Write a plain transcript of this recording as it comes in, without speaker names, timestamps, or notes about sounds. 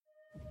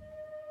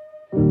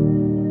The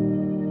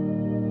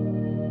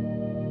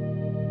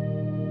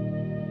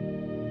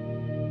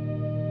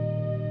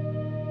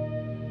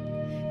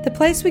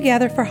place we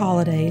gather for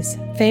holidays,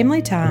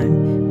 family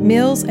time,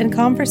 meals, and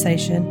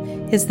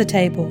conversation is the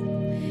table.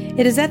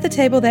 It is at the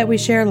table that we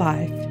share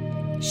life,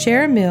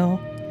 share a meal,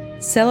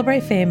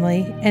 celebrate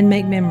family, and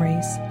make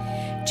memories.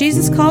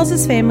 Jesus calls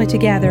his family to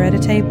gather at a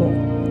table.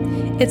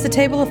 It's a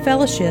table of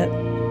fellowship,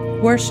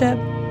 worship,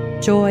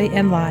 joy,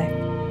 and life.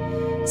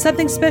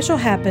 Something special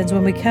happens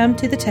when we come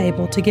to the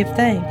table to give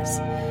thanks.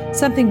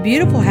 Something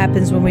beautiful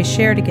happens when we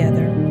share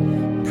together,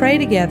 pray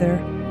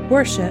together,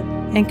 worship,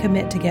 and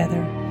commit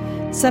together.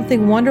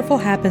 Something wonderful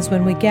happens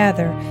when we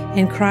gather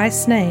in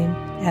Christ's name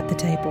at the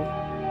table.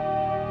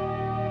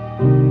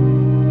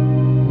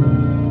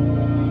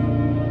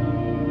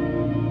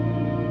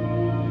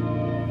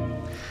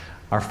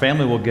 Our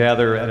family will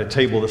gather at a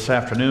table this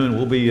afternoon.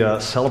 We'll be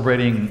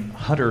celebrating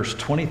Hunter's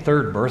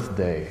 23rd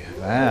birthday.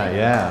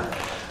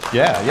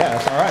 Yeah,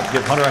 that's all right.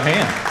 Give Hunter a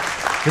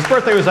hand. His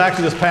birthday was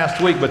actually this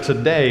past week, but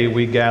today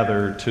we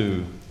gather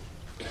to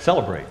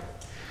celebrate.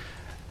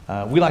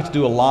 We like to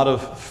do a lot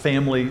of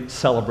family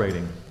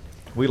celebrating.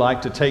 We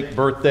like to take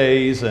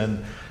birthdays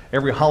and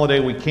every holiday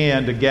we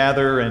can to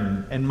gather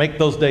and make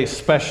those days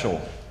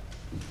special.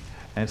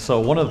 And so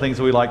one of the things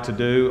that we like to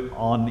do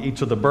on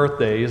each of the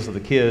birthdays of the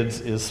kids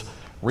is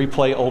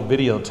replay old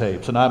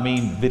videotapes. And I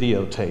mean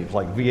videotapes,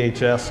 like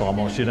VHS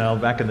almost,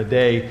 back in the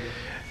day.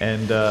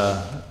 And,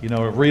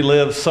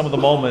 relive some of the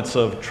moments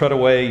of tread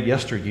away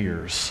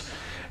yesteryears.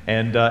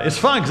 And it's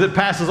fun because it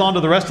passes on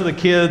to the rest of the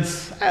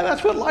kids. Hey,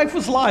 that's what life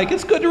was like.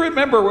 It's good to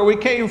remember where we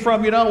came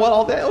from.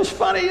 All that. It was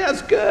funny.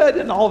 That's good.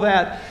 And all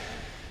that.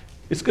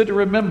 It's good to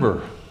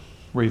remember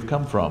where you've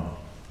come from.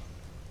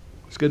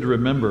 It's good to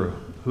remember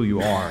who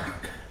you are.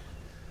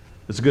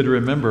 It's good to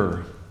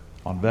remember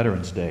on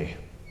Veterans Day.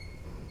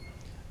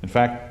 In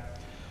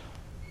fact,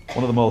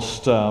 one of the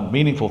most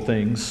meaningful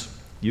things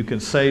you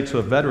can say to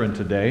a veteran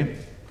today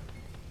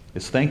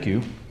is thank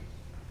you.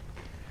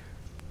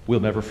 We'll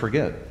never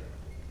forget.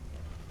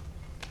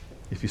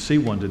 If you see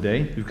one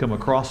today, if you come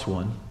across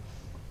one,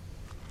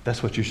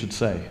 that's what you should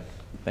say.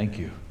 Thank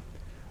you.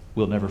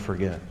 We'll never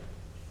forget.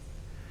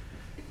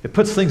 It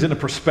puts things into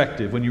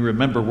perspective when you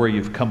remember where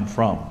you've come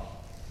from,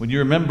 when you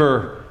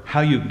remember how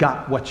you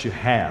got what you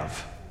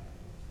have.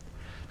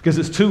 Because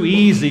it's too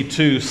easy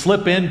to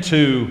slip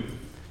into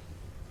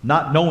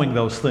not knowing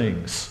those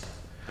things,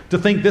 to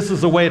think this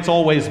is the way it's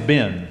always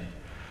been,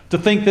 to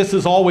think this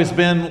has always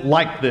been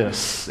like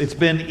this. It's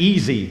been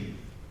easy.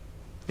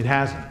 It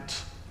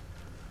hasn't.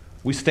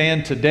 We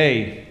stand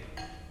today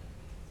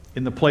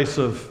in the place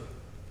of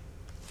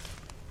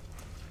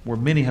where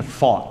many have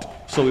fought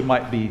so we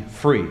might be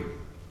free.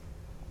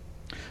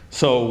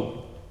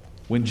 So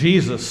when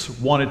Jesus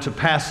wanted to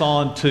pass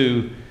on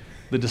to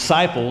the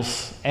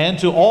disciples and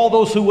to all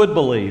those who would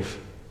believe,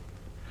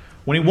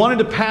 when he wanted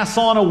to pass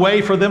on a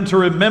way for them to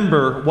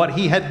remember what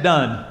he had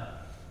done,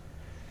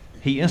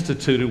 he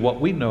instituted what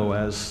we know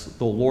as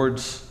the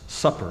Lord's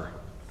Supper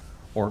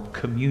or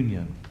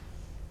communion.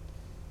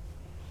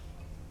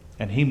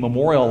 And he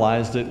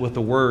memorialized it with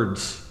the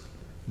words,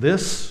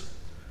 "This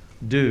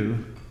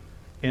do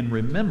in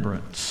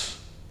remembrance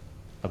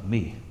of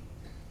me."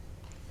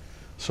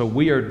 So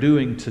we are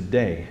doing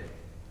today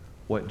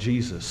what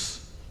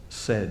Jesus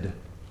said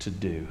to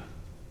do.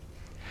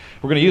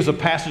 We're going to use a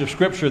passage of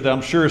Scripture that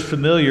I'm sure is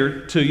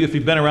familiar to you if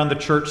you've been around the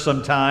church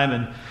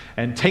sometime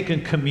and taken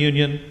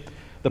communion.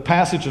 The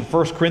passage in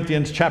 1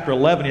 Corinthians chapter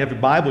 11, you have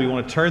your Bible, you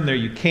want to turn there,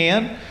 you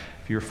can.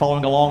 If you're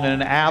following along in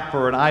an app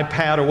or an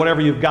iPad or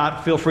whatever you've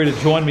got, feel free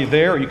to join me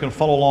there, or you can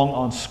follow along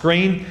on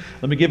screen.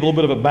 Let me give a little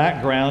bit of a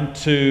background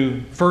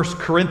to 1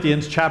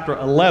 Corinthians chapter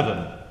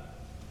 11.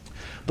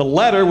 The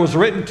letter was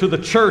written to the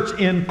church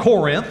in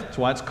Corinth. That's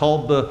why it's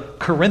called the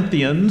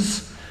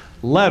Corinthians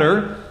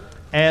letter.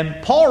 And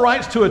Paul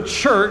writes to a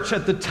church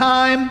at the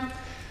time,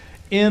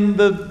 in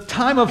the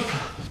time of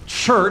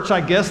church,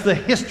 I guess, the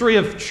history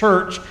of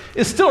church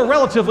is still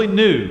relatively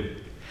new.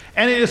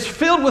 And it is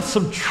filled with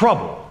some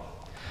trouble.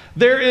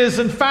 There is,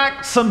 in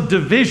fact, some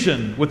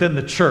division within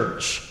the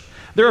church.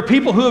 There are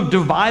people who have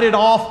divided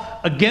off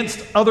against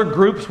other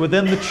groups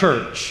within the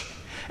church.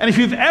 And if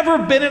you've ever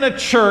been in a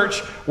church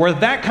where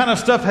that kind of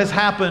stuff has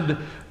happened,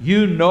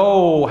 you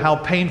know how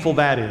painful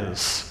that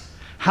is,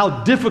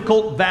 how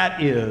difficult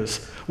that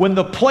is. When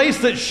the place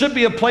that should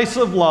be a place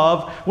of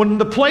love, when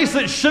the place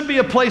that should be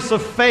a place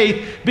of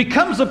faith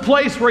becomes a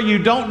place where you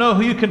don't know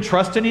who you can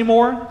trust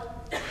anymore,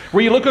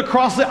 where you look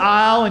across the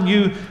aisle and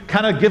you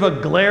kind of give a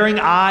glaring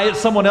eye at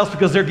someone else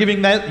because they're giving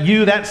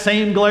you that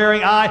same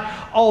glaring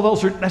eye. Oh,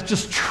 that's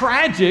just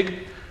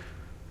tragic.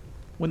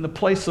 When the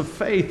place of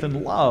faith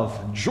and love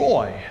and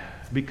joy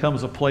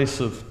becomes a place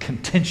of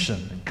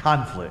contention and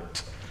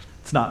conflict.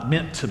 It's not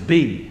meant to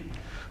be.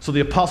 So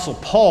the Apostle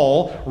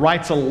Paul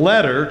writes a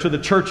letter to the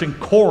church in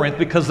Corinth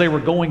because they were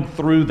going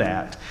through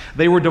that.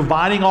 They were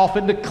dividing off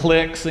into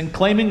cliques and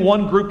claiming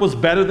one group was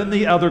better than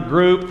the other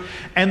group.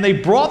 And they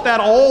brought that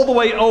all the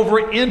way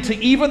over into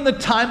even the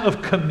time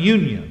of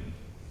communion.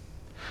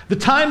 The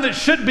time that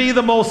should be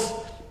the most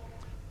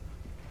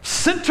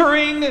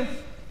centering,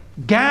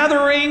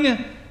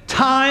 gathering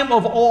time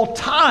of all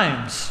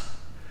times.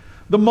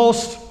 The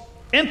most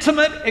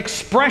intimate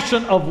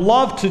expression of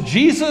love to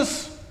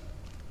Jesus,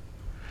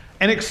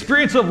 an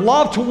experience of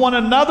love to one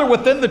another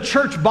within the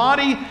church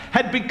body,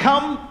 had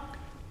become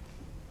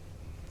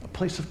a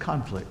place of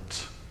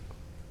conflict,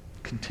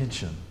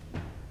 contention.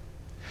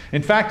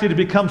 In fact, it had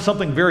become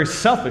something very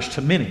selfish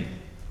to many.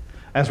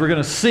 As we're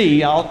going to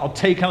see, I'll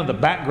tell you kind of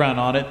the background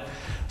on it.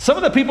 Some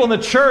of the people in the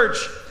church,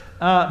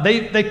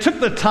 they took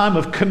the time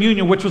of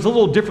communion, which was a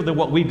little different than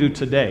what we do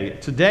today.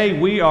 Today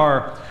we're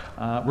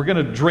going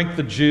to drink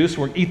the juice,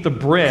 we're going to eat the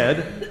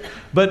bread.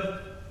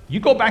 But you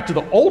go back to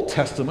the Old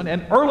Testament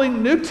and early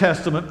New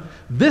Testament,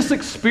 this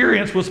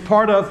experience was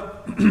part of,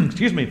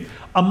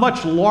 a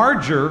much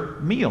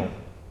larger meal,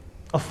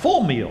 a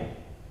full meal.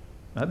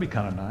 That'd be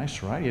kind of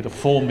nice, right? You had a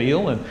full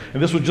meal, and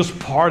this was just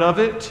part of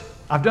it.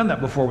 I've done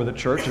that before with a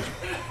church. It's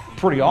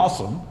pretty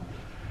awesome.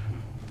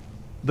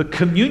 The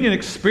communion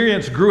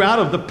experience grew out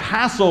of the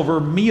Passover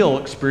meal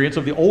experience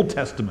of the Old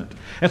Testament.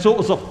 And so it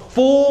was a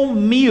full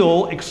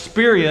meal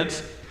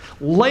experience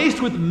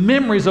laced with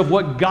memories of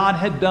what God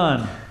had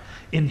done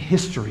in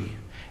history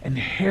and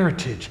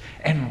heritage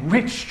and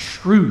rich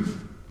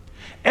truth.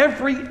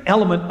 Every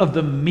element of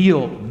the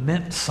meal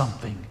meant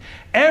something.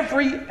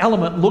 Every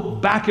element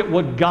looked back at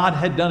what God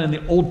had done in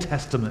the Old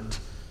Testament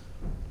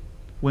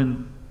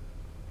when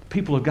the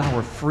people of God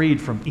were freed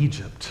from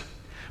Egypt.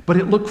 But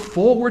it looked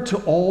forward to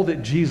all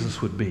that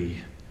Jesus would be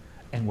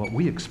and what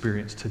we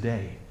experience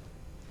today.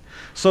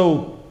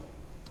 So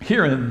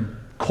here in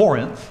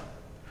Corinth,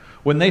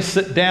 when they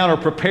sit down or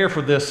prepare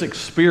for this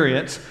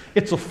experience,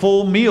 it's a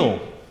full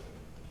meal.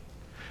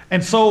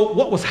 And so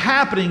what was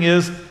happening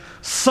is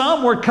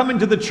some were coming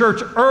to the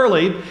church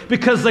early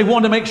because they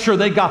wanted to make sure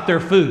they got their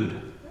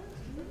food,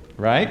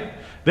 right?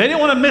 They didn't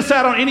want to miss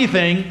out on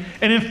anything.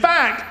 And in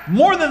fact,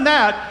 more than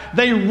that,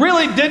 they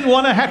really didn't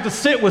want to have to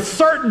sit with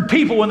certain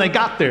people when they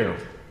got there.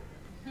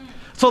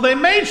 So they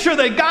made sure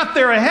they got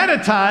there ahead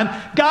of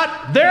time,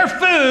 got their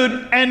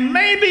food, and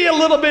maybe a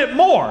little bit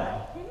more,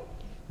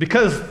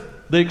 because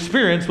the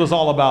experience was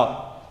all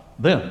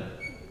about them.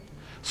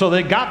 So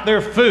they got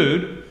their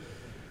food,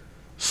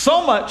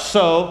 so much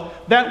so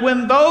that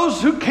when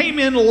those who came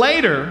in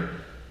later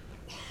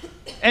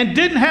and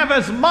didn't have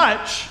as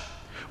much,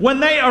 when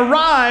they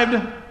arrived,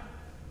 the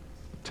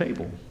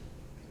table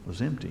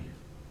was empty.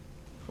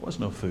 There was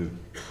no food.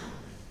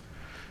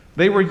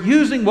 They were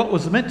using what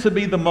was meant to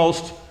be the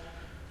most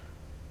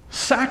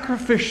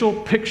sacrificial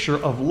picture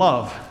of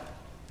love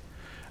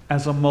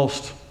as a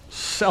most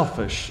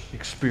selfish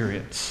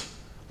experience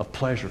of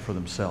pleasure for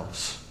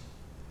themselves.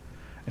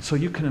 And so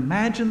you can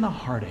imagine the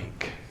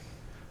heartache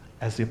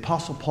as the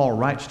Apostle Paul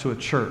writes to a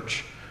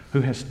church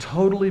who has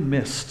totally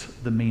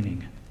missed the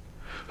meaning,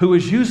 who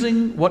is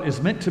using what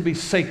is meant to be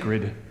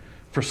sacred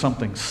for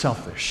something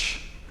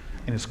selfish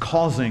and is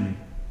causing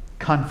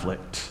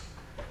conflict,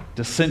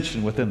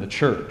 dissension within the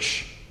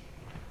church.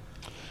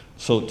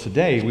 So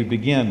today we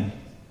begin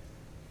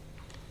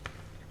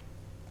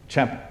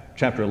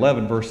chapter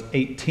 11, verse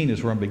 18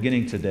 is where I'm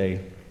beginning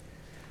today.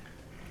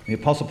 The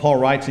Apostle Paul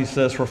writes, he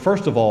says, "For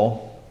first of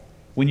all,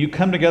 when you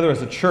come together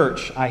as a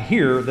church, I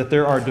hear that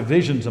there are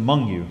divisions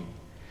among you.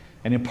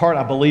 And in part,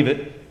 I believe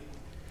it.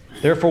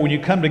 Therefore, when you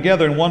come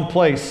together in one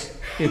place,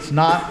 it's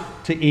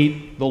not to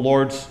eat the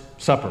Lord's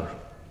Supper."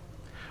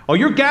 Oh,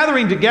 you're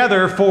gathering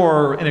together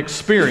for an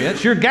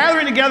experience. You're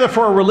gathering together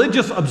for a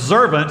religious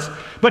observance,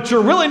 but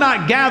you're really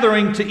not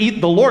gathering to eat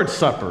the Lord's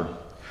Supper.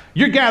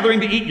 You're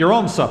gathering to eat your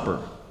own supper.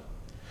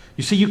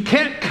 You see, you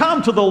can't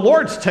come to the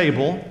Lord's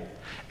table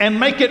and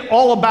make it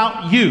all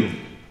about you.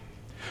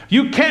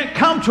 You can't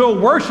come to a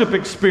worship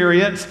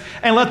experience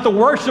and let the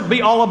worship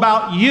be all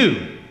about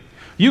you.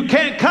 You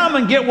can't come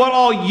and get what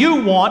all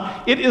you want.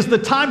 It is the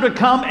time to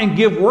come and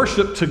give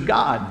worship to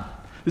God.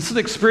 This is an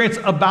experience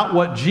about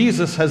what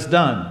Jesus has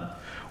done.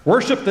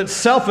 Worship that's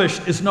selfish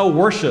is no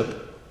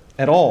worship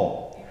at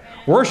all.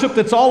 Worship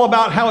that's all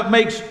about how it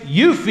makes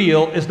you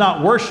feel is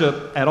not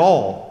worship at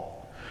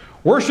all.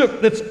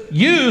 Worship that's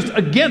used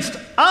against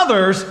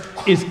others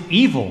is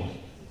evil.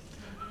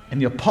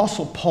 And the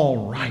Apostle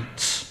Paul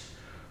writes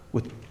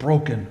with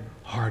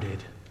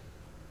broken-hearted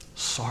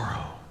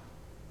sorrow,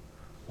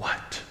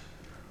 "What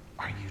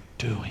are you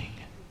doing?"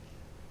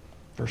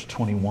 Verse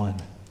 21,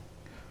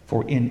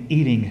 "For in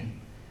eating,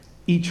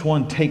 each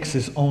one takes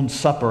his own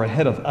supper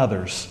ahead of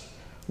others.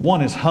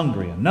 One is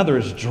hungry, another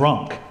is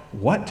drunk.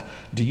 What?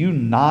 Do you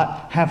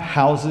not have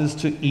houses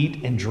to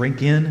eat and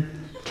drink in?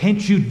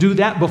 Can't you do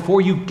that before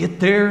you get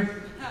there?"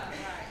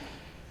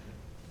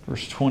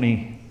 Verse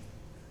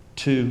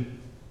 22,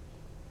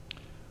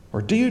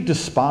 "Or do you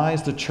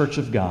despise the church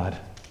of God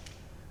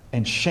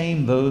and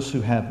shame those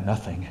who have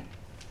nothing?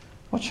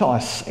 What shall I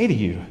say to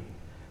you?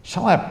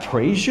 Shall I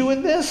praise you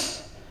in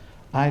this?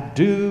 I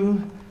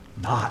do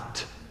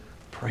not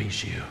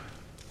praise you."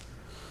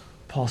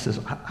 Paul says,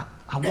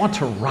 I want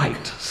to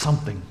write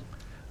something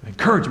of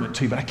encouragement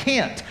to you, but I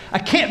can't. I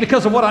can't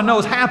because of what I know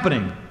is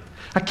happening.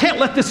 I can't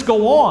let this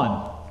go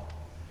on.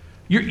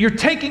 You're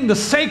taking the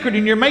sacred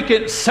and you're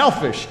making it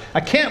selfish. I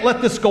can't let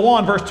this go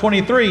on, verse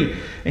 23.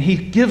 And he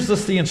gives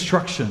us the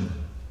instruction.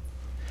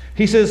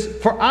 He says,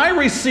 "For I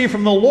received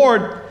from the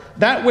Lord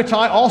that which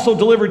I also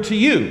delivered to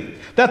you,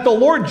 that the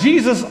Lord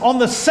Jesus, on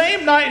the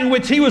same night in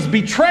which he was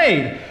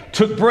betrayed,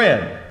 took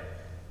bread."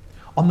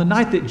 On the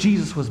night that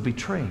Jesus was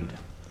betrayed,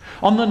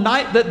 on the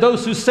night that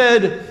those who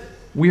said,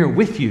 "We are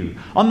with you,"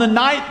 on the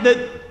night that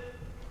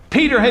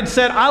Peter had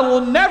said, "I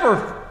will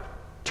never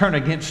turn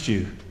against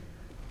you,"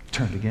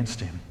 turned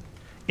against him.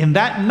 In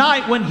that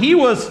night when he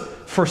was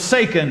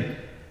forsaken,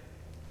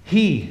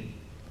 he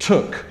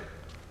took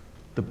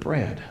the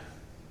bread.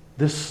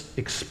 This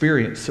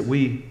experience that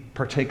we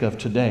partake of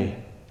today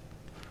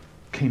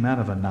came out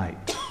of a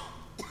night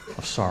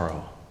of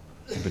sorrow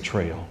and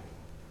betrayal.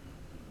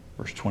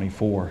 Verse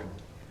 24,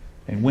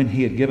 "And when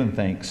he had given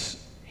thanks,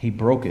 he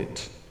broke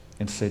it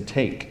and said,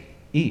 'Take,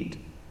 eat.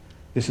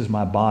 This is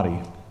my body,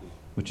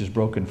 which is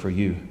broken for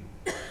you.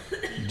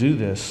 Do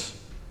this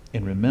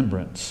in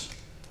remembrance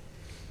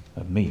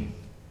of me.'"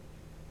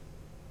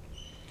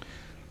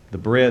 The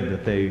bread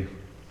that they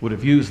would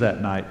have used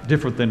that night,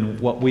 different than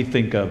what we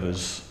think of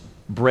as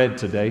bread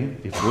today.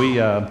 If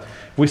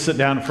we sit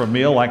down for a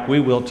meal like we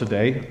will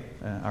today,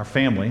 our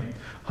family,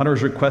 Hunter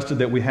has requested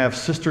that we have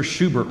Sister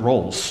Schubert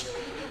rolls.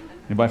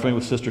 Anybody familiar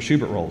with Sister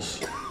Schubert rolls?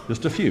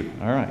 Just a few.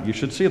 All right, you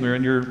should see them. They're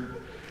in your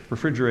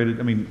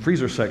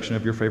freezer section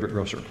of your favorite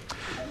grocer.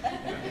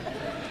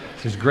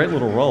 These great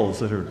little rolls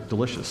that are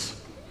delicious.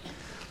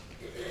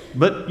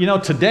 But,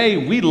 today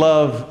we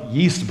love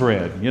yeast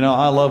bread.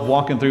 I love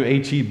walking through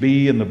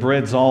H-E-B and the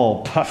bread's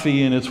all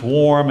puffy and it's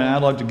warm, and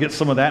I'd like to get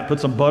some of that, put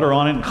some butter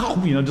on it,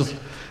 and, just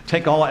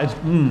take all that.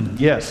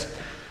 Yes.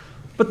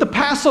 But the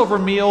Passover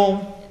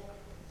meal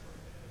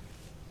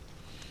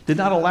did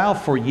not allow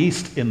for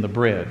yeast in the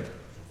bread.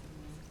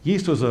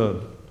 Yeast was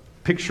a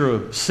picture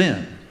of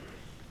sin.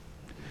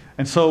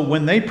 And so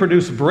when they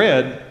produced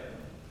bread,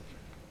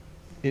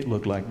 it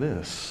looked like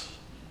this.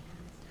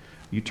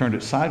 You turned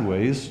it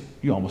sideways,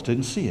 you almost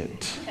didn't see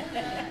it.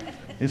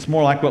 It's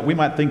more like what we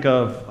might think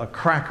of a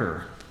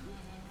cracker.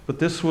 But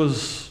this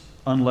was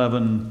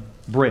unleavened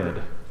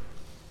bread.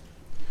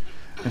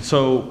 And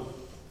so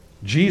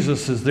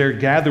Jesus is there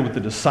gathered with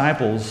the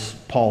disciples,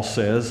 Paul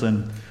says,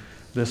 and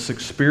this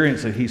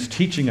experience that he's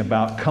teaching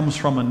about comes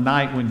from a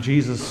night when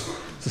Jesus,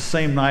 it's the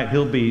same night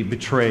he'll be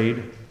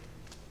betrayed.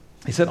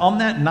 He said, on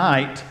that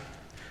night,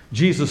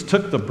 Jesus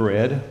took the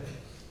bread,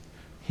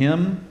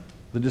 him,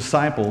 the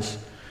disciples,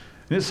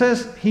 and it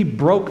says he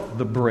broke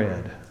the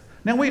bread.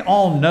 Now we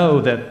all know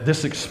that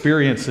this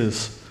experience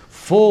is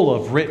full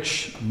of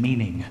rich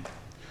meaning.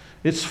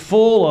 It's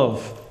full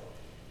of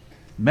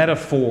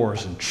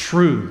metaphors and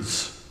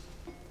truths.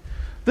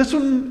 This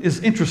one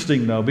is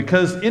interesting though,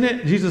 because in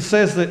it Jesus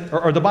says that,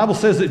 or the Bible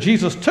says that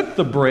Jesus took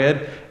the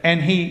bread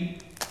and he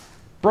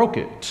broke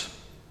it.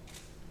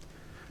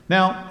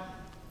 Now,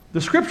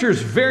 the scripture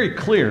is very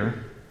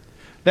clear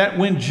that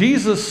when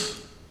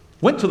Jesus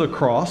went to the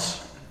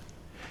cross,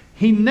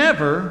 he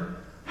never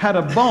had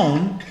a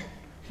bone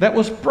that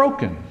was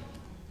broken.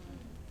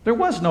 There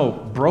was no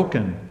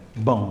broken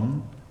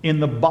bone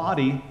in the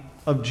body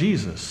of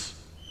Jesus.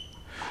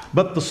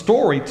 But the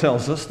story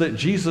tells us that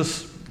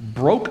Jesus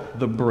broke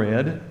the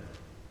bread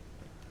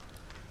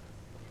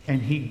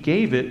and he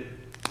gave it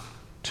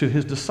to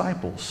his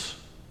disciples.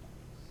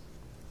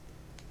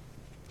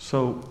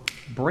 So,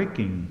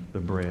 breaking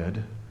the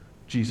bread,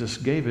 Jesus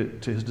gave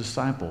it to his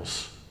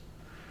disciples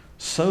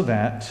so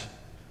that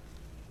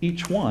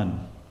each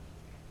one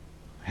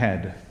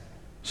had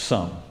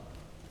some.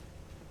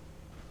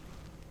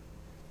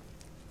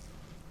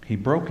 He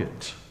broke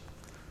it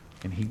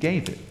and he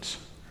gave it,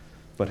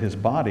 but his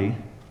body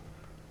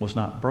was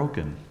not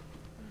broken.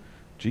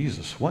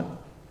 Jesus, what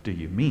do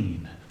you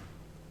mean?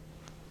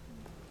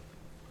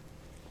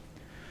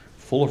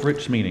 Full of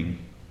rich meaning.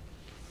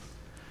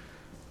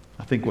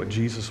 I think what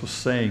Jesus was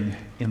saying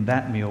in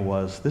that meal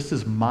was, this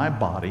is my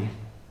body,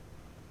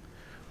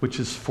 which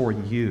is for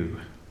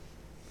you.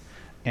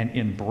 And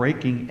in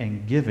breaking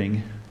and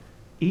giving,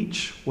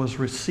 each was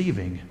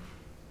receiving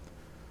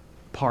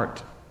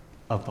part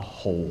of the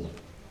whole.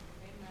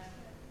 Amen.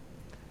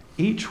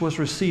 Each was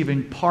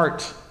receiving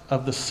part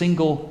of the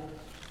single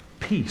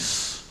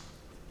piece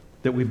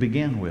that we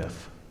began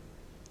with.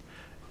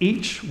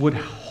 Each would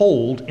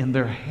hold in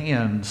their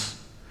hands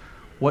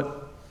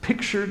what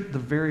pictured the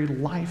very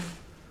life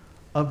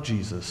of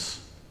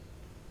Jesus,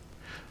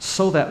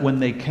 so that when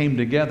they came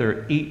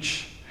together,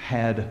 each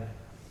had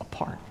a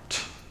part.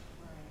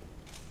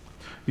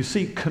 You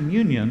see,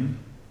 communion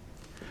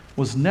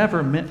was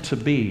never meant to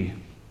be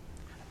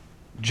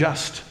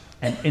just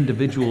an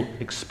individual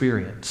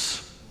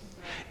experience.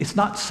 It's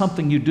not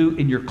something you do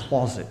in your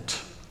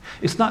closet.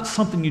 It's not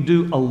something you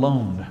do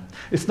alone.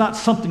 It's not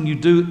something you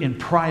do in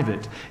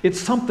private. It's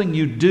something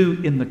you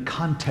do in the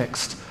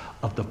context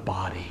of the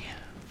body.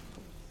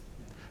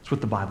 That's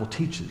what the Bible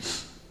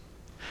teaches.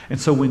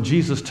 And so when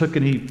Jesus took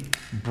and he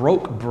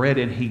broke bread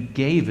and he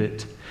gave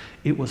it,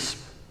 it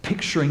was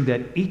picturing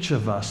that each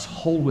of us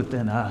hold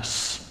within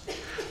us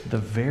the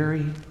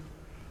very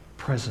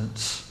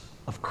presence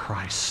of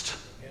Christ.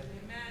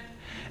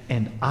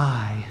 And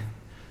I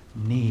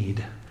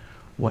need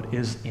what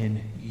is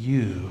in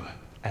you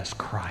as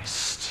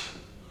Christ.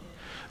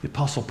 The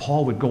Apostle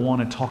Paul would go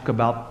on and talk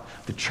about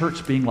the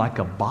church being like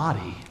a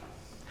body,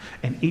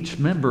 and each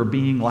member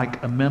being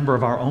like a member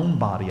of our own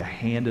body, a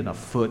hand and a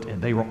foot,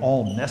 and they were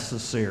all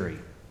necessary.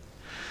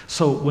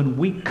 So when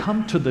we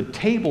come to the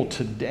table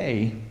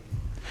today,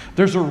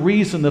 there's a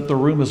reason that the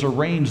room is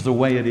arranged the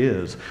way it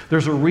is.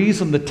 There's a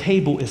reason the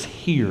table is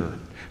here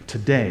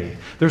today.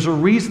 There's a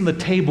reason the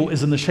table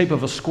is in the shape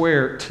of a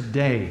square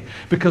today.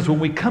 Because when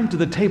we come to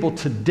the table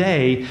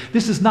today,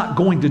 this is not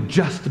going to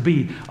just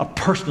be a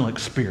personal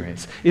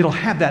experience. It'll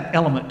have that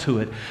element to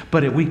it.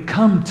 But we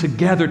come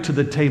together to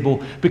the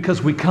table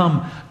because we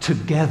come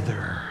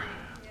together.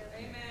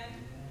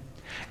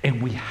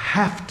 And we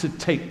have to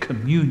take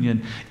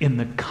communion in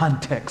the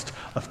context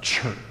of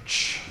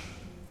church.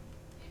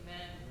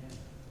 Amen.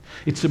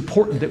 It's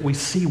important that we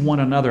see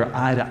one another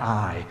eye to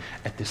eye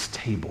at this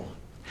table.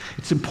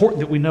 It's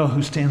important that we know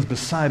who stands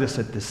beside us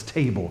at this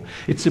table.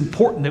 It's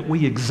important that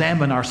we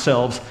examine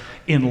ourselves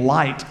in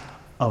light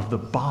of the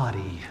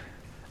body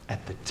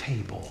at the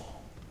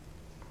table.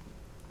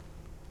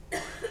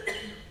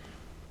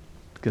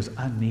 Because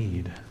I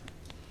need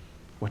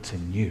what's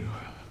in you.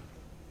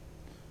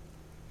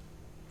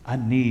 I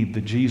need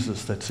the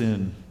Jesus that's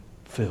in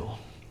Phil.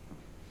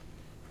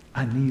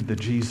 I need the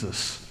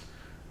Jesus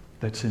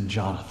that's in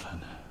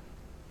Jonathan.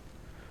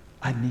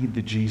 I need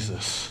the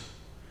Jesus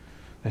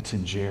that's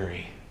in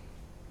Jerry.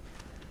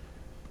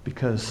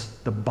 Because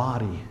the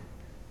body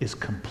is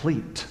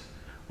complete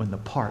when the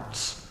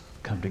parts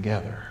come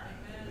together.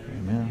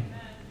 Amen. Amen.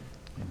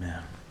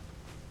 Amen.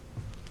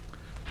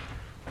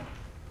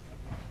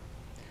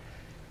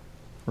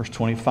 Verse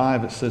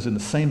 25, it says, in the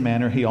same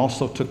manner, he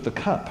also took the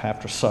cup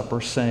after supper,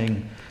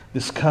 saying,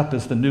 this cup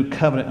is the new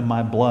covenant in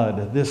my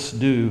blood. This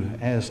do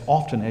as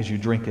often as you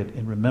drink it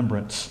in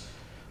remembrance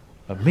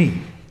of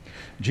me.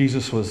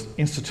 Jesus was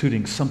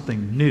instituting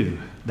something new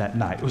that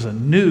night. It was a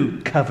new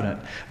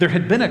covenant. There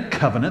had been a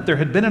covenant. There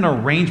had been an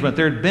arrangement.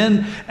 There had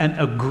been an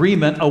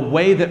agreement, a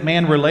way that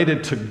man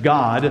related to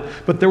God,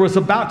 but there was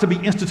about to be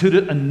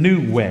instituted a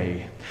new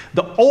way.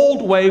 The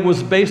old way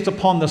was based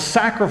upon the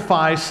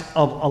sacrifice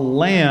of a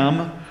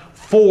lamb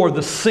for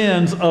the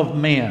sins of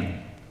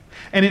man.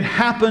 And it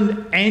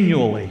happened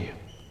annually.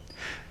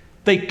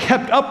 They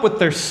kept up with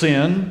their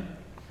sin.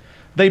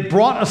 They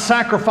brought a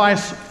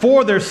sacrifice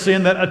for their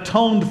sin that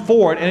atoned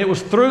for it. And it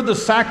was through the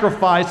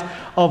sacrifice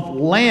of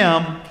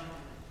lamb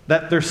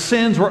that their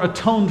sins were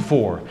atoned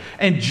for.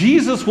 And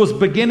Jesus was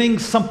beginning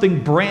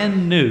something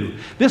brand new.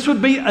 This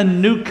would be a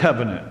new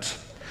covenant.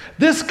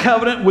 This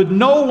covenant would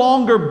no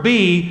longer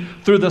be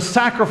through the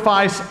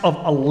sacrifice of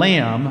a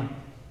lamb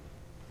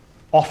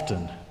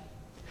often.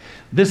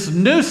 This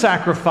new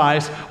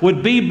sacrifice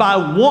would be by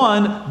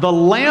one, the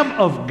Lamb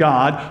of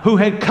God, who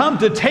had come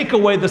to take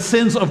away the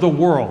sins of the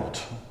world,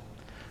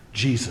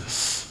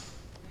 Jesus.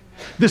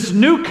 This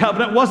new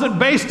covenant wasn't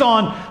based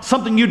on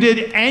something you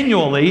did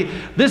annually.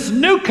 This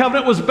new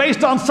covenant was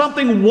based on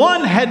something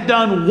one had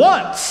done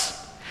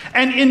once.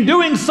 And in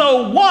doing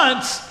so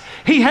once,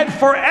 he had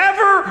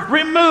forever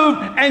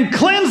removed and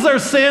cleansed their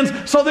sins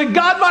so that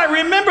God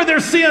might remember their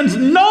sins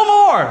no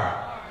more.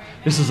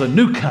 This is a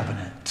new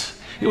covenant.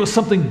 It was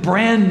something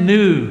brand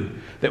new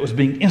that was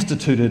being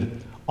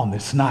instituted on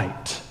this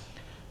night.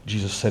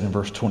 Jesus said in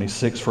verse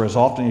 26, for as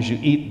often as you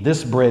eat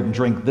this bread and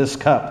drink this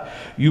cup,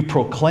 you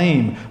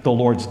proclaim the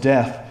Lord's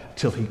death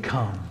till he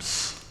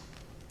comes.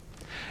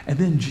 And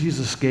then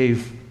Jesus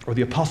gave, or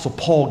the Apostle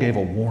Paul gave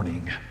a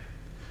warning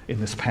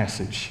in this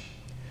passage.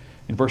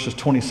 In verses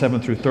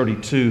 27 through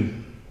 32,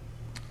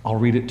 I'll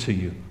read it to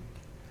you.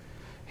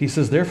 He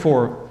says,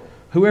 therefore,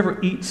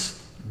 whoever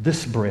eats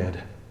this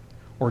bread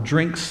or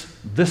drinks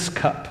this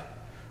cup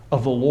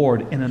of the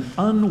Lord in an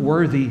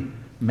unworthy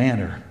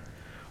manner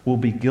will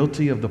be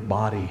guilty of the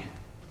body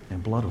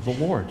and blood of the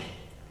Lord.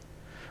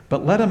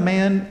 But let a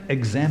man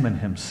examine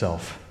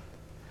himself,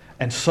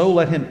 and so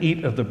let him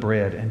eat of the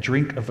bread and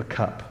drink of the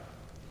cup.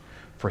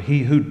 For he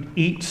who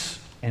eats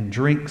and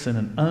drinks in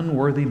an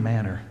unworthy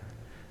manner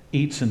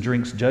eats and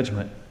drinks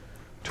judgment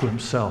to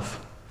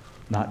himself,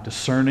 not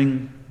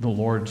discerning the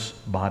Lord's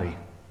body.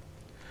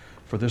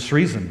 For this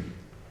reason,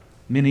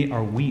 many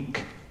are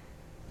weak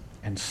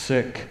and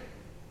sick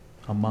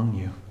among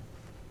you,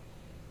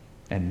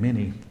 and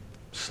many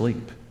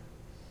sleep.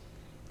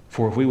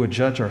 For if we would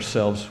judge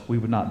ourselves, we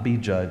would not be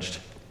judged.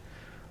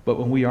 But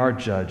when we are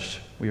judged,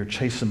 we are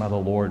chastened by the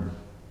Lord,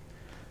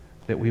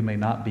 that we may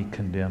not be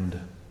condemned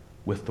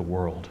with the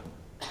world.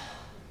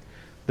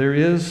 There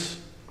is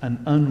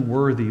an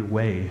unworthy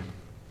way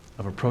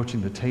of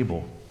approaching the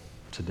table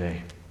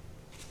today.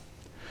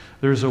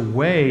 There's a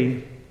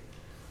way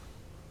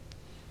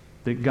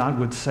that God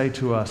would say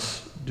to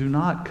us, do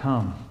not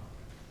come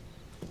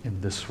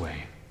in this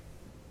way.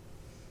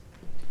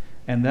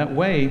 And that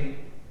way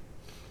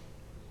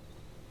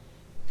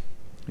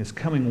is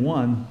coming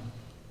one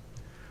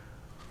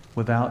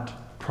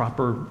without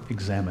proper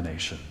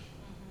examination.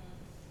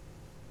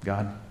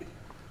 God,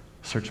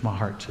 Search my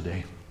heart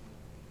today.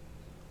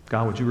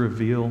 God, would you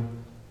reveal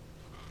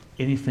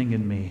anything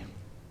in me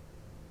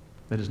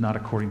that is not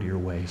according to your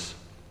ways?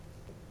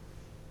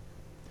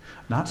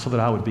 Not so that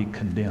I would be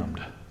condemned,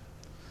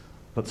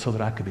 but so that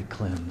I could be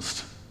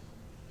cleansed,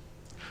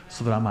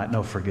 so that I might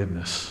know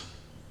forgiveness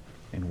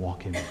and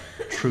walk in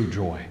true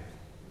joy.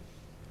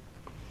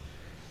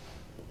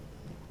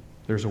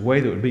 There's a way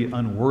that would be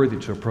unworthy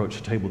to approach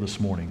the table this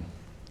morning.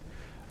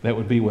 That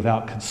would be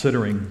without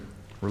considering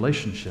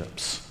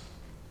relationships.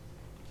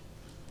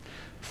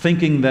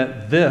 Thinking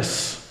that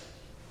this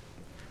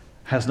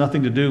has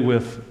nothing to do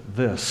with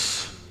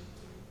this.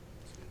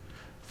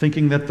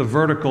 Thinking that the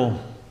vertical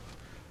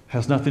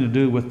has nothing to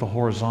do with the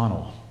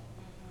horizontal.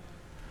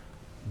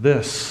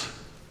 This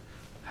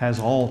has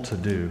all to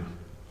do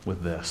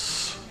with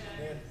this.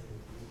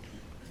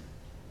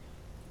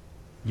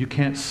 You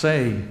can't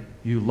say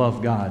you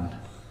love God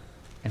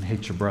and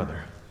hate your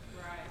brother.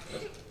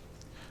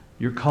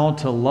 You're called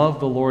to love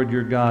the Lord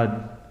your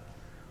God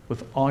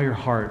with all your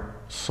heart,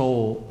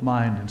 soul,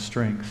 mind, and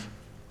strength,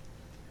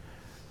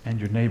 and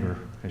your neighbor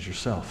as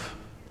yourself.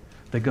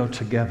 They go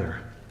together.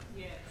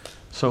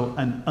 So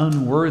an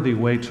unworthy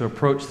way to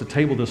approach the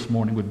table this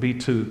morning would be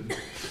to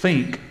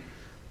think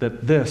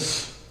that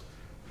this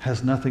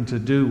has nothing to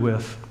do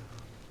with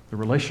the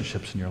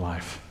relationships in your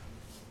life.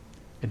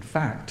 In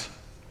fact,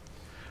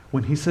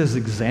 when he says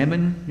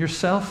examine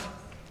yourself,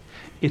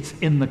 it's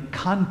in the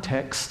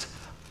context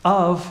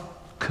of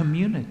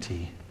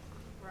community.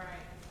 Right.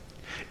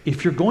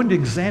 If you're going to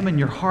examine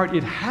your heart,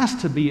 it has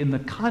to be in the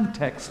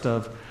context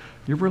of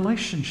your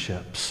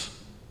relationships.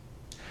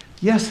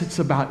 Yes, it's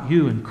about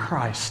you and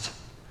Christ,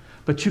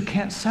 but you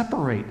can't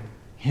separate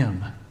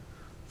him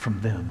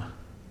from them.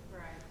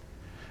 Right.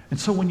 And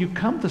so when you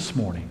come this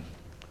morning,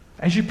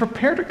 as you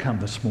prepare to come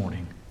this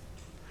morning,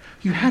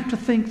 you have to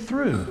think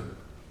through,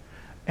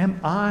 am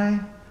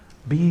I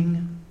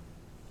being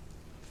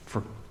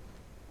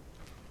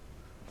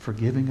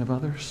forgiving of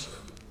others?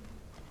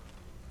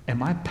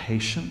 Am I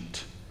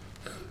patient?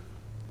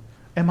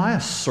 Am I a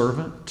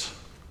servant?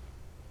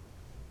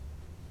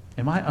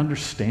 Am I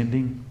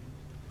understanding?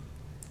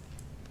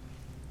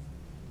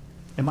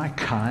 Am I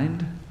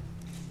kind?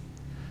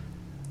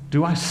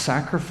 Do I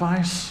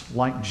sacrifice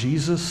like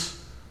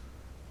Jesus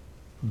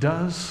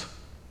does?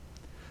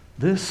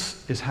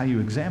 This is how you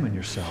examine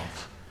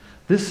yourself.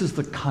 This is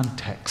the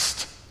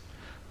context.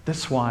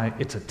 That's why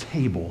it's a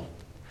table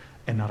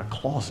and not a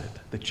closet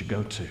that you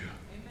go to.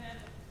 Amen.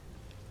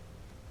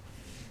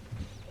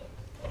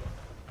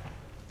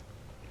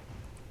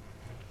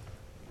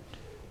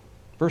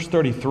 Verse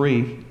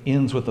 33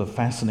 ends with a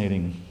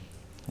fascinating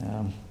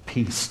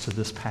piece to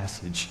this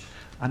passage.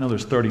 I know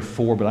there's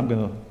 34, but I'm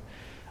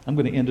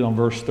going to end it on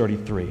verse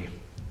 33.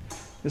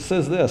 It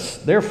says this,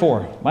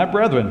 "Therefore, my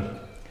brethren,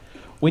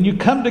 when you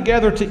come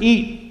together to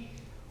eat,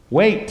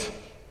 wait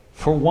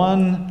for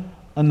one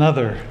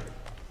another."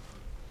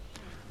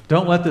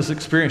 Don't let this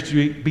experience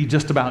be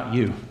just about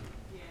you.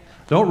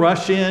 Don't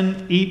rush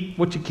in, eat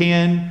what you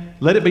can.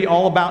 Let it be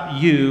all about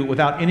you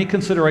without any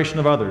consideration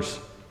of others.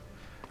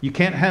 You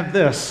can't have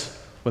this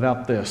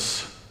without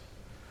this.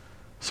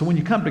 So when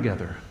you come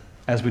together,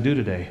 as we do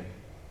today,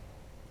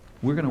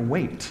 we're going to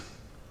wait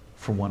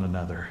for one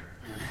another.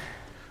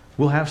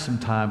 We'll have some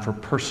time for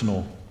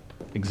personal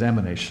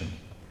examination,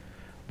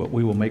 but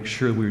we will make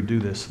sure we do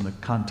this in the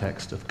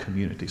context of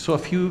community. So a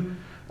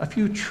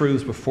few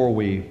truths before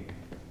we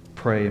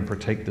pray and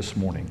partake this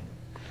morning.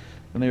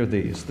 And they are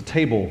these. The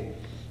table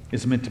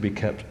is meant to be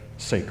kept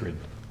sacred.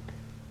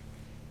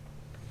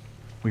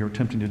 We are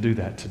attempting to do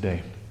that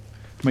today,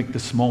 to make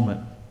this moment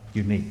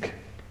unique,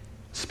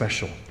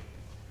 special,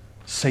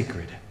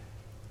 sacred.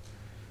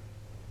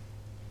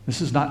 This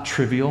is not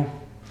trivial.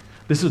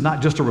 This is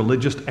not just a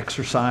religious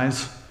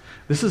exercise.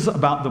 This is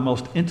about the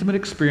most intimate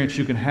experience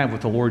you can have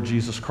with the Lord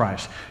Jesus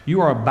Christ. You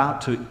are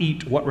about to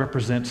eat what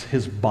represents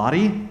his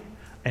body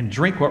and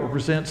drink what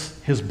represents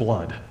his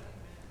blood.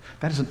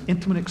 That is an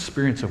intimate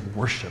experience of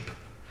worship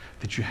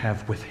that you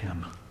have with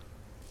him.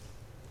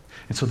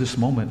 And so this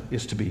moment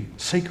is to be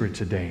sacred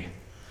today.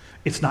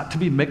 It's not to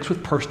be mixed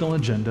with personal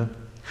agenda.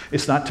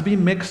 It's not to be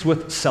mixed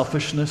with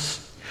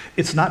selfishness.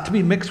 It's not to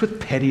be mixed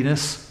with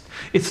pettiness.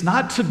 It's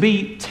not to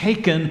be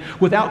taken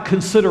without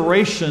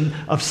consideration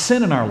of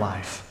sin in our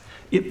life.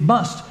 It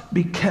must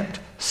be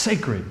kept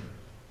sacred.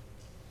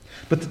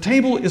 But the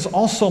table is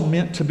also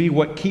meant to be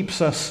what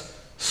keeps us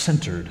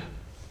centered.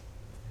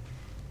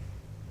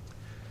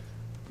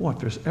 Boy, if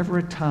there's ever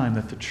a time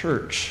that the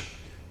church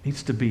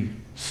needs to be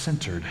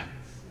centered,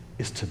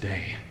 it's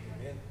today.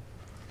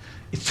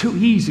 It's too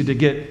easy to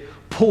get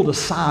pulled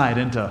aside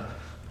into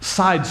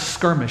side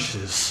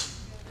skirmishes,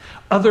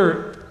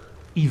 other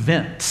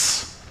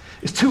events.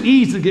 It's too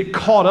easy to get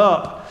caught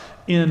up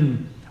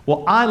in,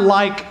 well, I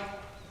like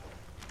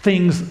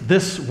things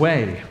this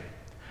way.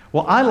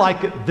 Well, I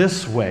like it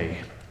this way.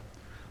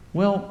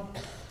 Well,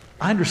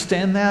 I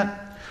understand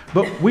that,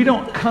 but we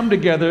don't come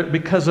together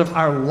because of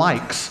our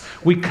likes.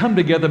 We come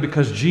together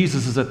because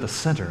Jesus is at the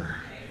center.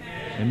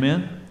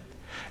 Amen?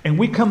 And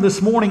we come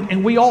this morning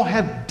and we all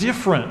have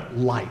different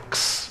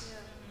likes.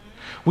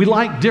 We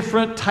like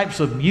different types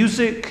of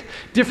music,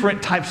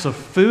 different types of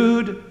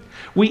food.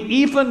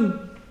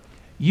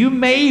 You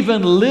may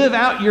even live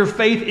out your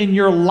faith in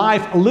your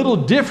life a little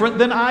different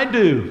than I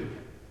do.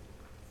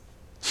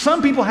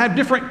 Some people have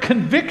different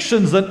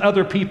convictions than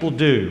other people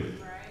do.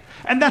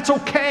 And that's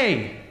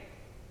okay.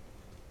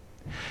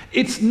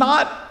 It's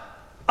not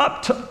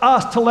up to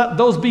us to let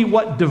those be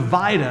what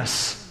divide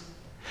us.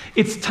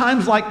 It's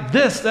times like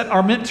this that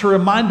are meant to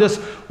remind us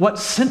what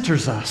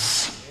centers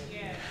us.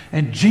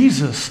 And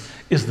Jesus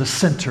is the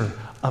center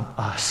of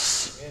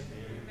us.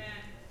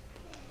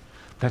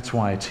 That's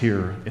why it's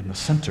here in the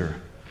center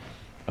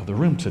of the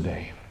room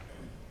today.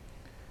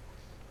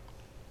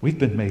 We've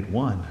been made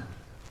one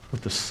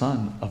with the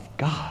Son of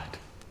God.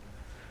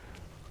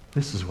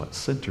 This is what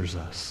centers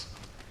us.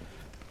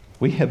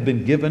 We have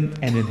been given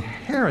an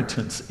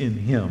inheritance in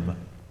Him.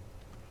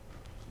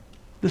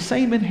 The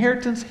same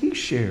inheritance He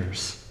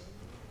shares.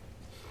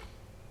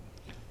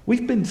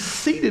 We've been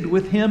seated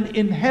with Him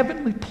in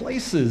heavenly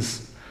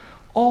places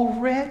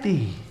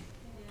already.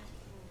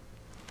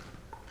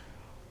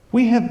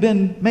 We have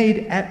been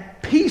made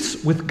at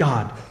peace with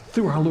God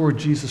through our Lord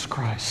Jesus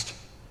Christ.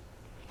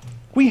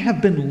 We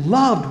have been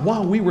loved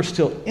while we were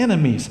still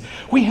enemies.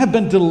 We have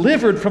been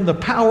delivered from the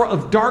power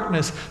of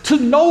darkness to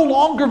no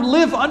longer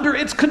live under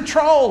its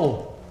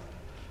control.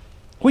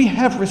 We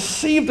have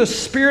received the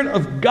Spirit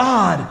of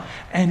God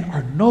and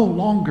are no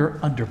longer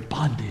under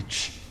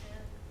bondage.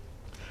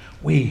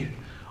 We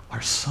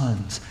are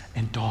sons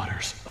and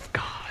daughters of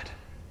God.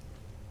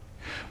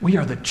 We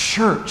are the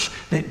church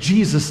that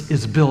Jesus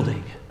is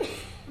building,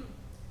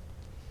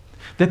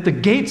 that the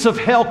gates of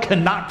hell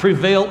cannot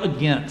prevail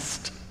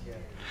against.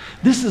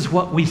 This is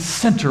what we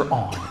center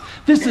on.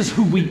 This is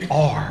who we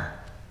are.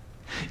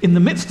 In the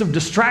midst of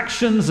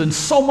distractions and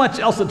so much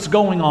else that's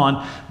going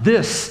on,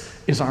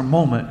 this is our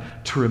moment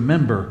to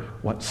remember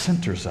what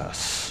centers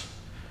us.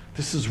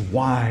 This is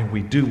why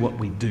we do what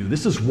we do.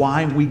 This is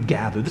why we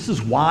gather. This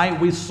is why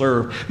we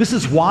serve. This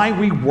is why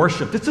we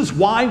worship. This is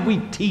why we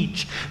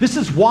teach. This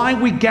is why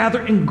we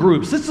gather in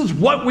groups. This is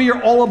what we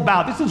are all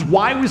about. This is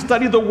why we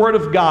study the Word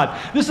of God.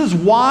 This is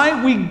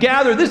why we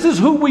gather. This is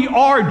who we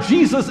are.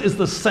 Jesus is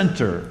the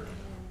center.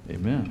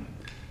 Amen.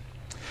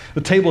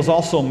 The table is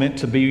also meant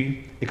to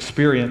be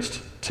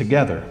experienced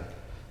together,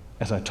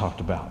 as I talked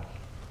about.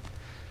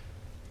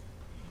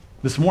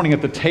 This morning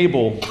at the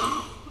table,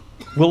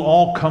 we'll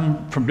all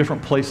come from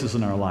different places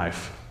in our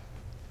life.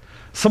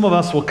 Some of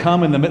us will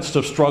come in the midst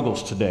of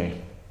struggles today.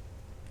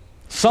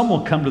 Some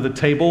will come to the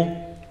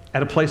table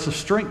at a place of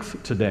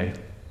strength today.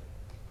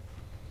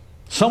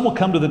 Some will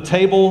come to the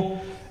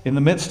table in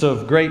the midst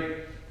of great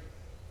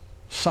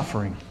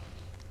suffering.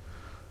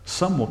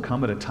 Some will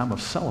come at a time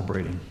of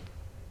celebrating.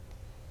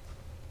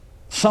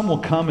 Some will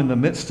come in the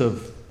midst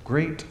of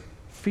great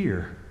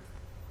fear.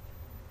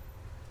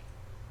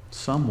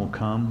 Some will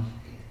come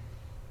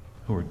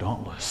who are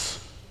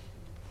dauntless.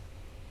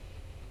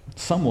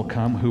 Some will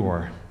come who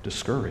are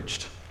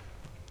discouraged.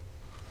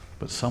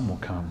 But some will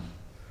come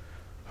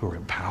who are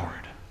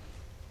empowered.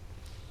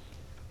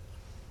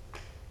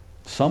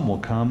 Some will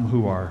come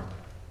who are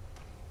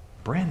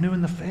brand new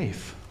in the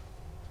faith.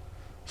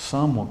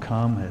 Some will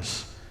come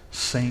as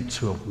saints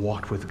who have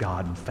walked with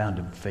God and found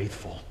Him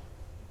faithful.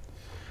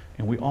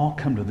 And we all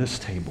come to this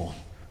table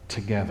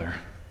together.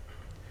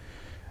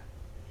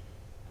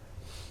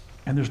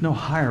 And there's no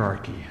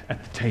hierarchy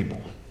at the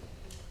table.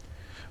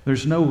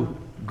 There's no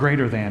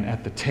greater than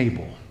at the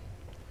table.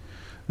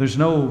 There's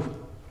no,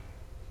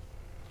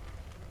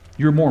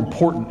 you're more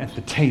important at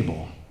the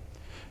table.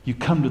 You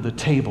come to the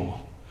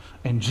table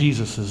and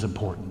Jesus is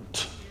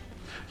important.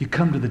 You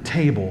come to the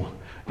table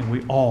and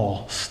we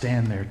all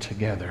stand there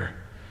together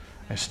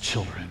as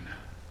children.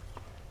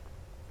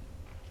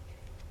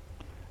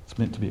 It's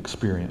meant to be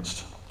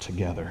experienced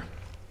together.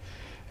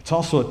 It's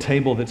also a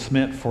table that's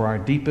meant for our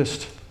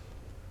deepest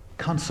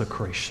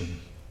consecration,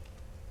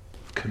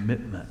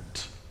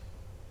 commitment.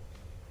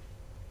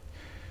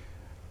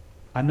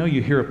 I know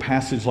you hear a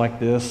passage like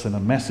this and a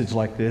message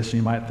like this, and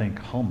you might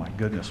think, oh my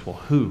goodness, well,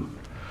 who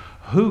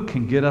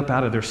can get up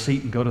out of their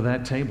seat and go to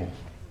that table?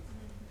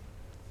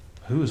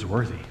 Who is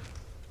worthy?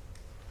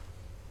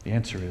 The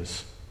answer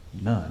is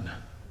none,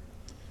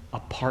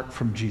 apart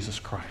from Jesus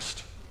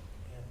Christ.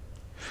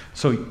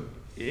 So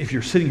if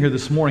you're sitting here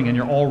this morning and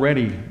you're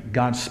already,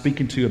 God's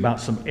speaking to you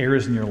about some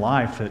areas in your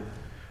life that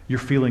you're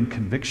feeling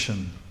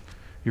conviction,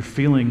 you're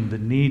feeling the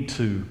need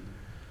to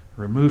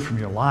remove from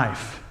your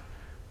life,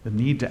 the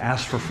need to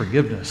ask for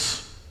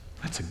forgiveness,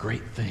 that's a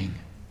great thing.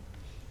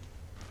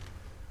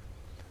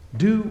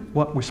 Do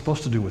what we're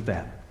supposed to do with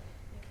that.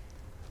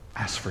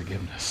 Ask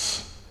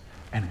forgiveness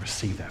and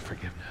receive that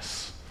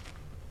forgiveness.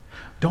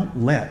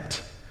 Don't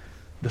let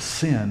the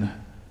sin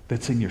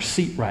that's in your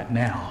seat right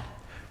now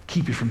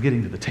keep you from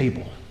getting to the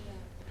table,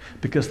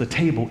 because the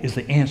table is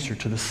the answer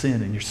to the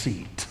sin in your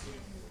seat.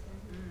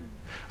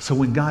 So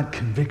when God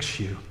convicts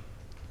you,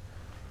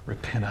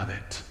 repent of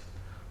it.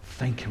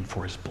 Thank Him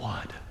for His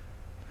blood.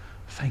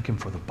 Thank Him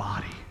for the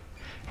body.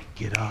 And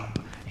get up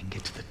and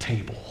get to the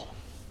table.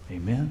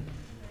 Amen?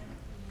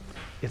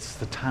 it's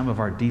the time of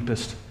our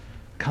deepest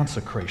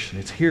consecration.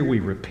 It's here we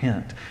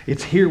repent.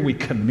 It's here we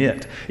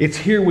commit. It's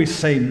here we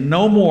say,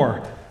 no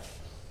more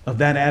of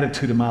that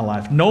attitude in my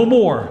life. No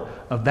more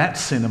of that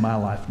sin in my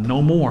life.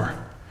 No more.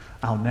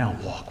 I'll now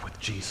walk with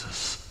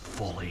Jesus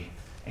fully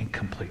and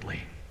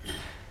completely.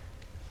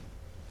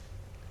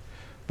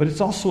 But it's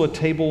also a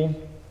table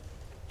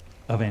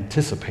of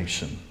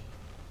anticipation.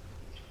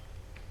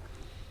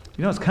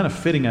 You know, it's kind of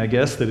fitting, I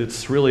guess, that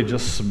it's really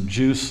just some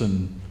juice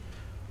and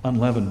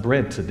unleavened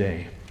bread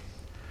today.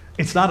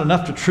 It's not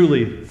enough to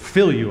truly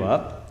fill you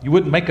up. You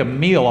wouldn't make a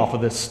meal off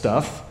of this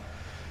stuff.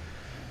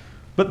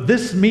 But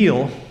this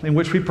meal in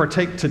which we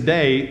partake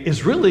today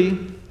is really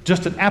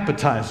just an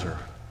appetizer.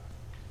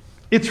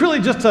 It's really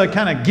just to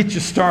kind of get you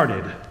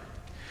started.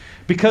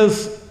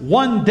 Because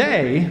one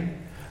day,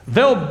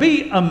 there'll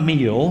be a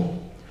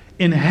meal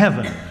in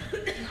heaven.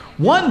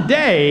 One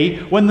day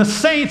when the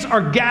saints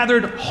are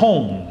gathered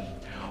home.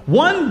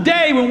 One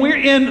day when we're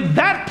in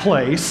that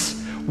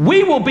place,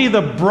 we will be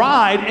the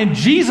bride and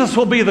Jesus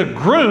will be the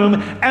groom,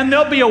 and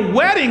there'll be a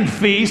wedding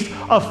feast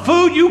of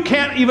food you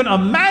can't even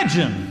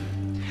imagine.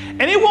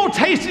 And it won't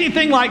taste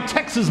anything like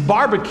Texas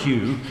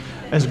barbecue,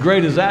 as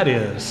great as that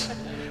is.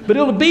 But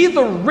it'll be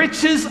the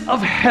riches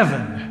of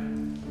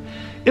heaven.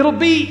 It'll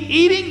be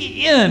eating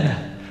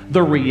in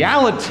the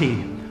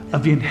reality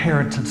of the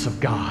inheritance of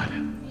God.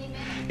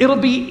 It'll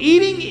be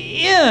eating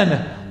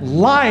in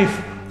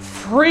life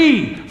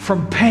free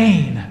from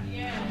pain.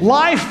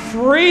 Life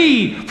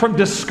free from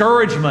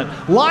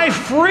discouragement. Life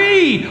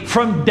free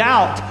from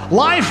doubt.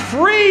 Life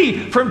free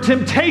from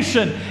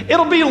temptation.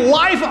 It'll be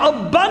life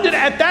abundant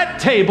at that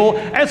table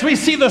as we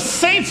see the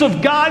saints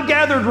of God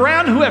gathered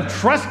around who have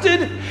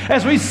trusted,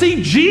 as we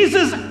see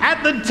Jesus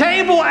at the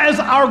table as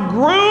our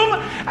groom,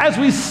 as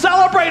we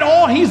celebrate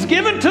all He's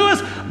given to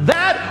us.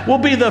 That will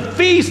be the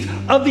feast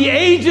of the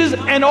ages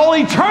and all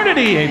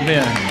eternity.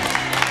 Amen.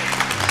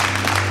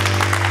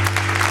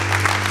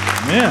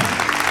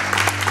 Amen.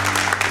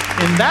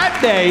 In that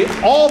day,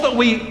 all that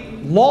we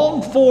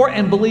long for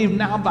and believe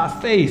now by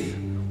faith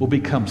will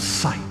become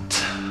sight.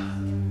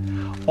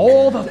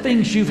 All the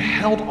things you've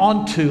held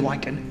on to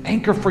like an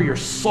anchor for your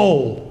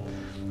soul,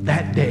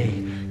 that day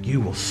you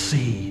will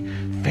see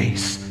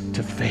face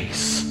to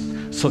face.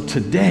 So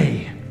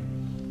today,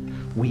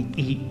 we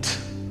eat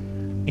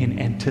in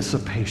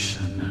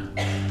anticipation.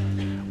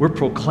 We're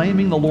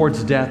proclaiming the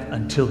Lord's death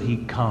until He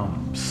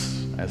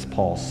comes, as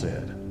Paul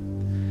said.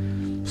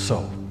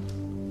 So,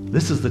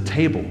 this is the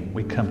table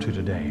we come to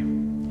today.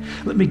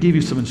 Let me give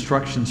you some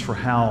instructions for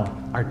how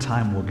our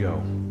time will go.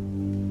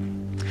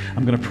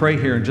 I'm going to pray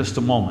here in just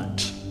a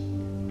moment.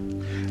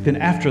 Then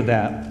after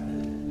that,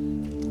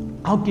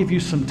 I'll give you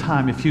some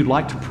time if you'd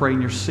like to pray in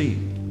your seat.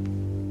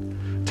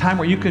 Time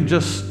where you can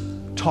just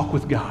talk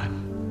with God.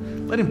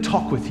 Let Him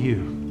talk with you.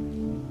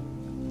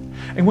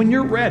 And when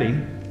you're ready,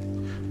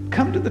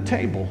 come to the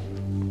table.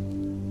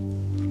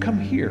 Come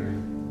here.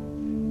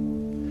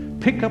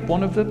 Pick up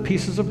one of the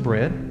pieces of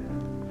bread.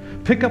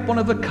 Pick up one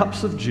of the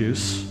cups of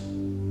juice.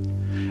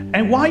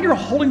 And while you're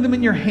holding them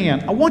in your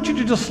hand, I want you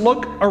to just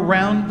look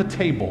around the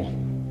table.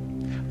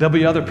 There'll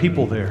be other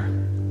people there.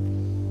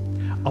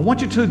 I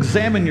want you to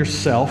examine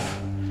yourself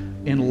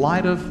in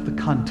light of the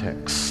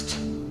context,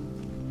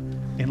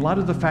 in light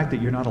of the fact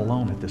that you're not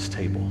alone at this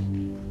table.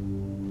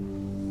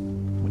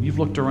 When you've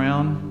looked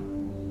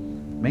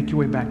around, make your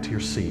way back to your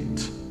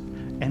seat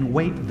and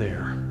wait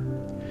there,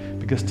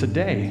 because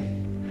today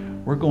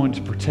we're going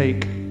to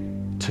partake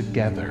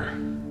together.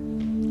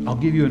 I'll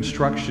give you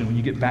instruction when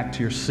you get back to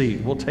your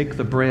seat. We'll take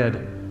the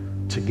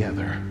bread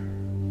together.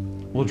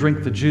 We'll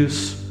drink the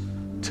juice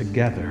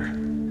together.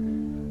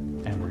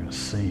 And we're going to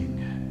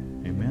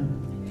sing.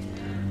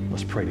 Amen?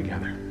 Let's pray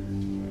together.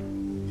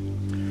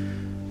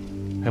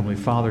 Heavenly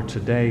Father,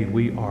 today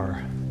we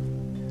are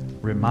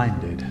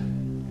reminded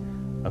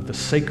of the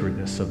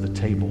sacredness of the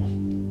table.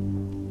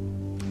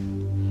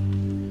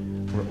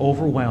 We're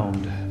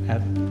overwhelmed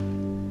at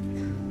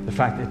the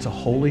fact that it's a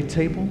holy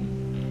table.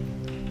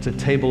 It's a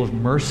table of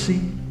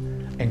mercy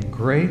and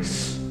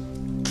grace,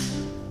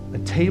 a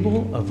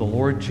table of the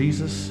Lord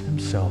Jesus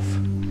Himself.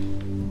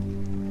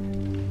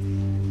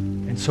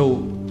 And so,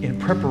 in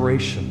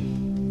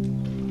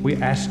preparation, we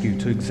ask You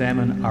to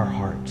examine our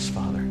hearts,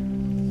 Father.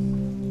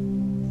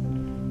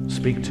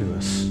 Speak to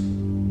us.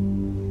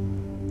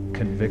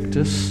 Convict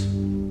us.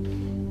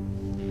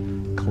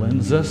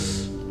 Cleanse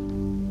us,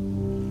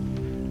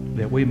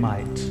 that we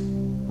might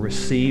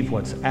receive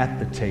what's at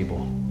the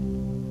table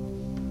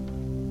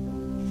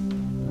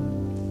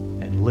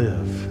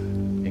live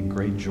in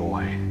great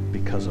joy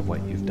because of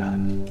what You've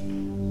done.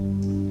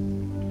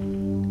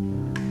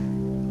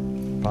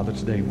 Father,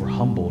 today we're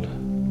humbled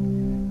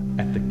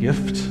at the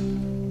gift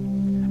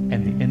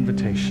and the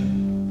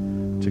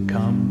invitation to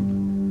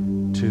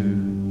come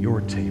to Your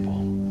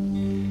table.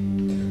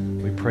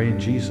 We pray in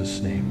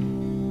Jesus'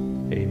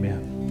 name,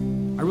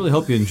 amen. I really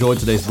hope you enjoyed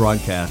today's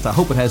broadcast. I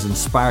hope it has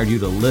inspired you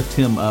to lift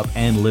Him up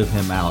and live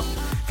Him out.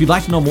 If you'd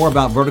like to know more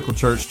about Vertical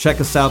Church, check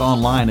us out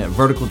online at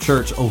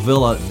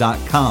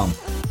verticalchurchovilla.com.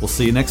 We'll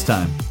see you next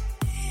time.